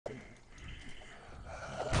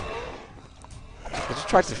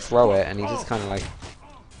tried to throw it and he just kind of like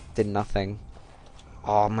did nothing.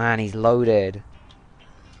 Oh man, he's loaded.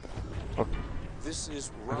 Oh, This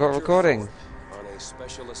is I got a Roger recording. Thorpe on a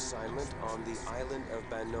special assignment on the island of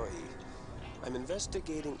Banoi. I'm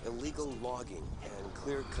investigating illegal logging and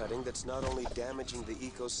clear-cutting that's not only damaging the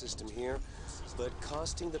ecosystem here, but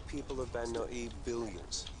costing the people of Banoi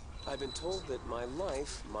billions. I've been told that my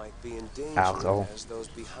life might be in danger Alcohol. as those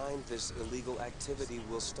behind this illegal activity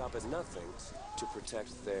will stop at nothing to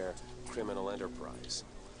protect their criminal enterprise.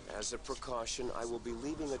 As a precaution, I will be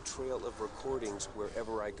leaving a trail of recordings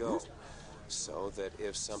wherever I go, so that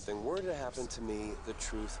if something were to happen to me, the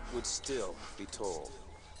truth would still be told.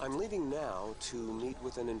 I'm leaving now to meet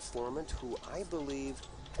with an informant who I believe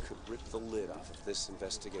could rip the lid off of this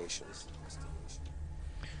investigation.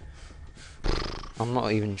 I'm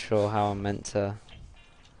not even sure how I'm meant to.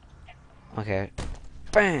 Okay.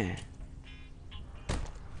 Bam!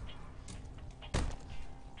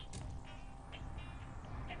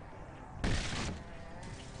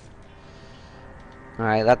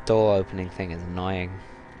 Alright, that door opening thing is annoying.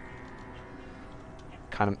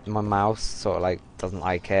 Kind of, my mouse sort of like doesn't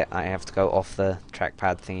like it. I have to go off the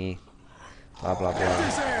trackpad thingy. Blah blah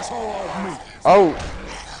blah. Oh!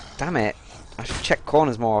 Damn it! I should check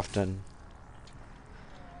corners more often.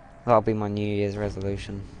 That'll be my New Year's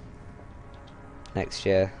resolution. Next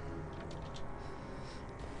year.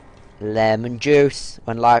 Lemon juice.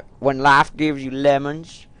 When life gives you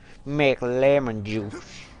lemons, make lemon juice.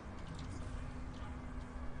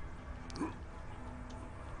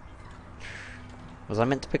 Was I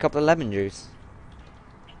meant to pick up the lemon juice?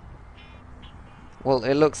 Well,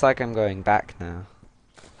 it looks like I'm going back now.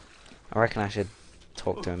 I reckon I should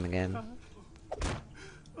talk to him again.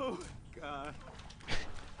 Oh, God.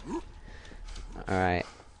 Alright.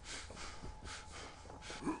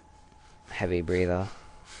 Heavy breather.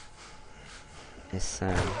 It's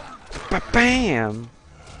BAM!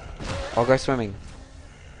 I'll go swimming.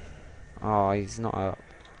 Oh, he's not up.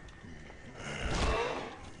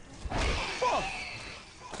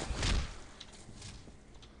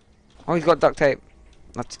 Oh, he's got duct tape.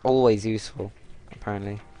 That's always useful,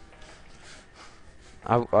 apparently.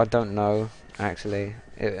 I don't know, actually.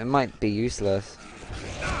 It might be useless.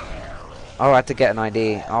 Oh, I had to get an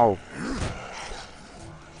ID. Oh.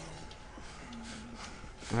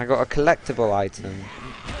 I got a collectible item.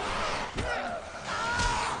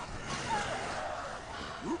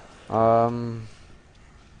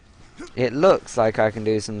 It looks like I can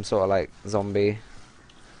do some sort of like zombie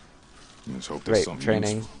rape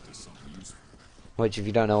training. Which, if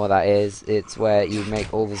you don't know what that is, it's where you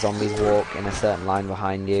make all the zombies walk in a certain line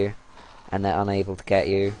behind you, and they're unable to get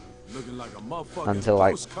you until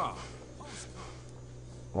like.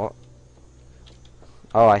 What?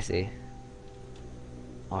 Oh, I see.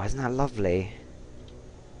 Oh, isn't that lovely?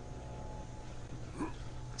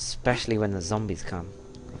 Especially when the zombies come.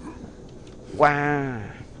 Wow!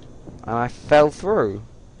 And I fell through.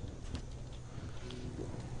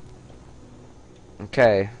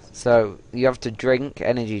 Okay, so you have to drink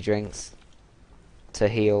energy drinks to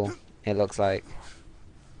heal, it looks like.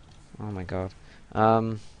 Oh my god.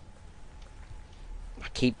 I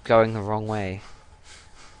keep going the wrong way,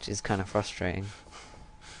 which is kind of frustrating.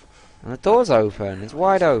 And the door's open. It's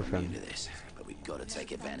wide open. But we've got to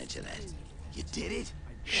take advantage of that. You did it?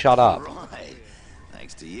 Shut up. Right.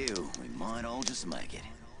 Thanks to you, we might all just make it.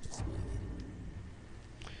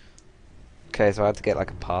 Okay, so I had to get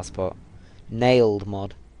like a passport. Nailed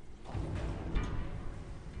mod.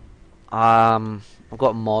 I've got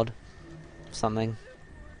a mod. Something.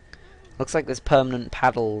 Looks like there's permanent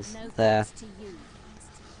paddles there.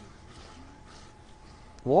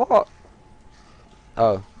 What?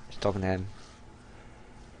 Oh, just talking to him.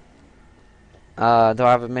 Do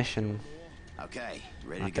I have a mission? Okay,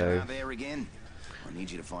 ready to go out there again? I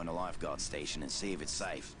need you to find a lifeguard station and see if it's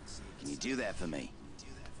safe. Can you do that for me?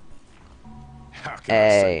 How can I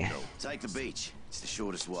say no? Take the beach. It's the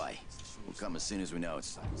shortest way. We'll come as soon as we know it's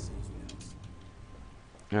safe.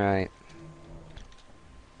 Alright.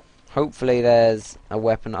 Hopefully there's a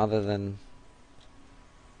weapon other than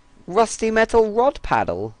rusty metal rod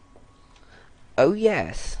paddle. Oh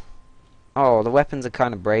yes. Oh, the weapons are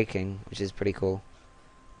kind of breaking, which is pretty cool.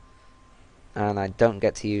 And I don't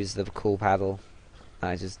get to use the cool paddle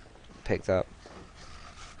I just picked up.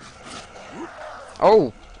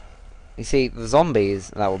 Oh! You see, the zombies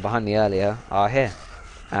that were behind me earlier are here.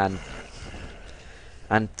 And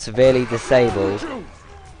severely disabled.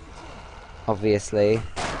 Obviously.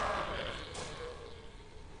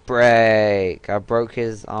 Break! I broke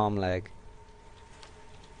his arm leg.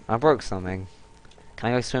 I broke something. Can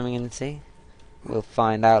I go swimming in the sea? We'll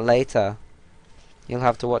find out later. You'll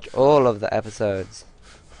have to watch all of the episodes.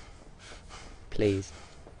 Please.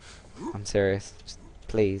 I'm serious. Just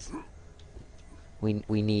please.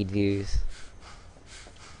 We need views.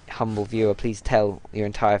 Humble viewer, please tell your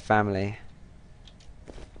entire family.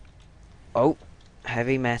 Oh,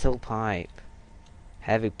 heavy metal pipe.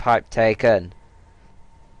 Heavy pipe taken.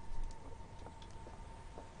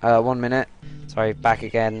 1 minute. Sorry, back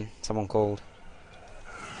again. Someone called.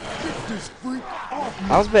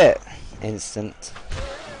 That was a bit instant.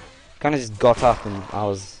 Kind of just got up and I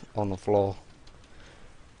was on the floor.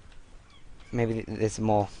 Maybe it's a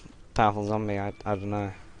more powerful zombie. I don't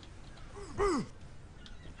know.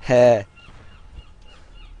 Hey.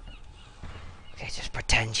 Okay, just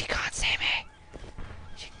pretend she can't see me.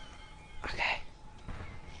 Okay.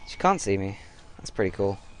 She can't see me. That's pretty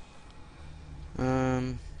cool.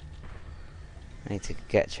 I need to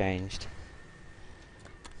get changed.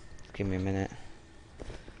 Give me a minute.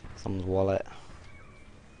 Someone's wallet.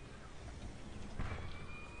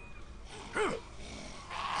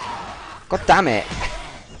 God damn it!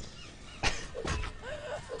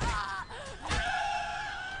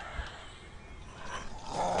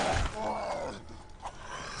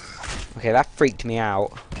 Okay, that freaked me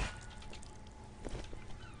out.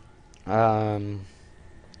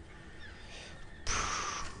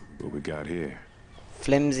 What we got here?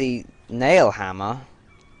 Flimsy nail hammer.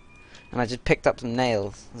 And I just picked up some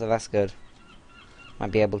nails, so that's good.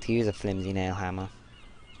 Might be able to use a flimsy nail hammer.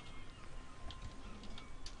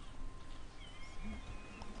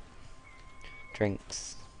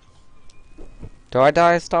 Drinks. Do I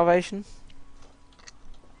die of starvation?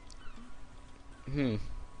 And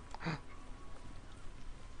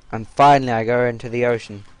finally I go into the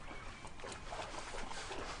ocean.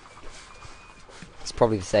 It's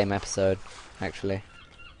probably the same episode, actually.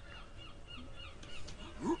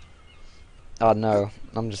 Oh no,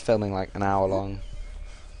 I'm just filming like an hour long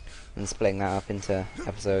and splitting that up into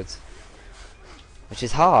episodes. Which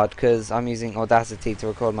is hard because I'm using Audacity to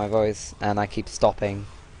record my voice and I keep stopping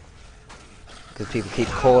because people keep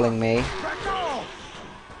calling me.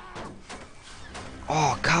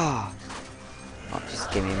 Oh, car! Oh,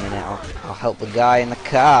 just give me a minute, I'll help the guy in the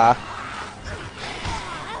car.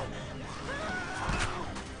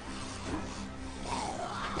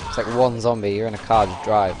 It's like one zombie, you're in a car to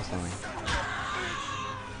drive or something.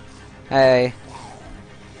 Hey.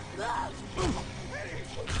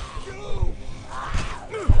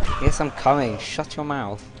 Yes, I'm coming. Shut your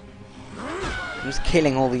mouth. I'm just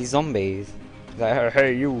killing all these zombies. Like,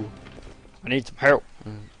 hey, you. I need some help.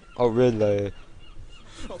 Oh, really?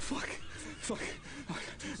 Oh, fuck. Fuck. Oh,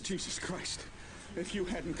 Jesus Christ. If you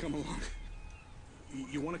hadn't come along.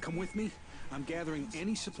 You want to come with me? I'm gathering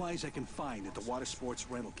any supplies I can find at the water sports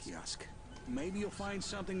rental kiosk. Maybe you'll find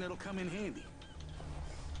something that'll come in handy.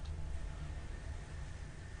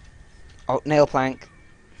 Oh, nail plank.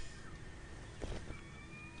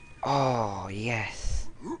 Oh, yes.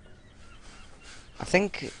 I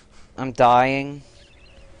think I'm dying.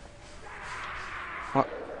 What?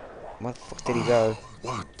 Where the fuck did he go?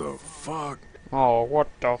 What the fuck? Oh, what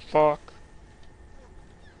the fuck?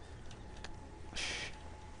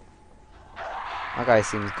 That guy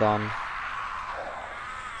seems gone.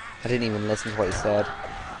 I didn't even listen to what he said.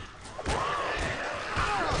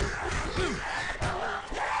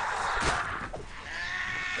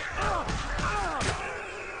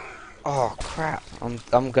 Oh crap!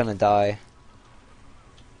 I'm gonna die.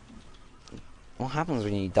 What happens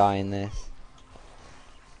when you die in this?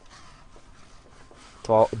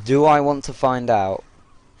 Do I want to find out?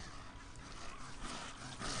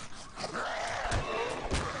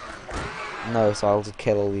 No, so I'll just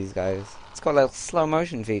kill all these guys. It's got a little slow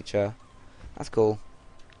motion feature. That's cool.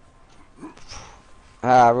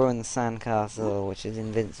 Ah, ruin the sandcastle, which is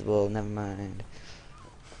invincible. Never mind.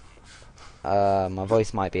 My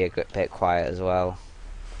voice might be a bit quiet as well.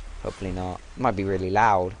 Hopefully not. It might be really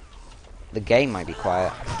loud. The game might be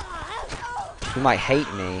quiet. You might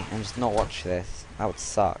hate me and just not watch this. That would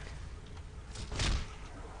suck.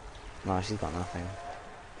 No, she's got nothing.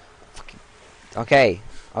 Fucking. Okay,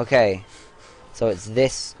 okay. So it's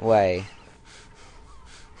this way.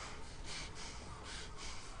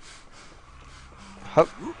 Hop,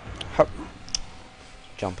 hop.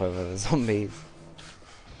 Jump over the zombies.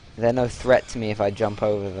 They're no threat to me if I jump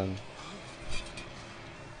over them.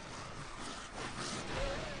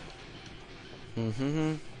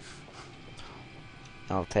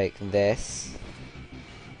 I'll take this.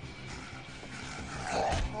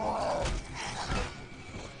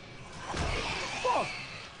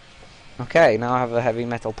 Okay, now I have a heavy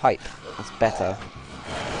metal pipe. That's better.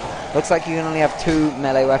 Looks like you can only have 2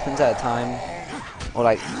 melee weapons at a time. or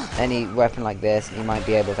like any weapon like this, you might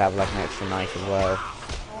be able to have like an extra knife as well.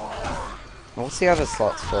 What's the other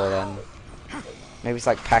slots for then? Maybe it's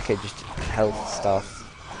like packaged health stuff.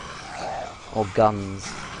 Or guns.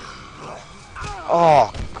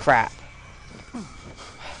 Oh, crap.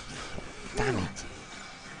 Damn it.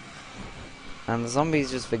 And the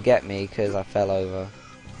zombies just forget me because I fell over.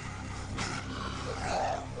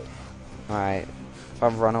 Alright. If I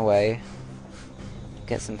run away,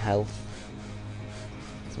 get some health.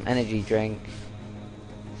 Some energy drink.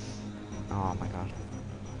 Oh my god.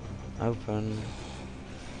 Open.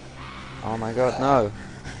 Oh my god, no.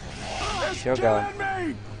 Sugar.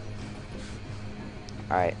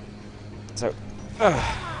 Alright. So,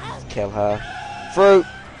 let's kill her. Fruit!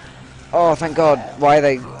 Oh, thank god. Why are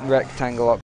they rectangle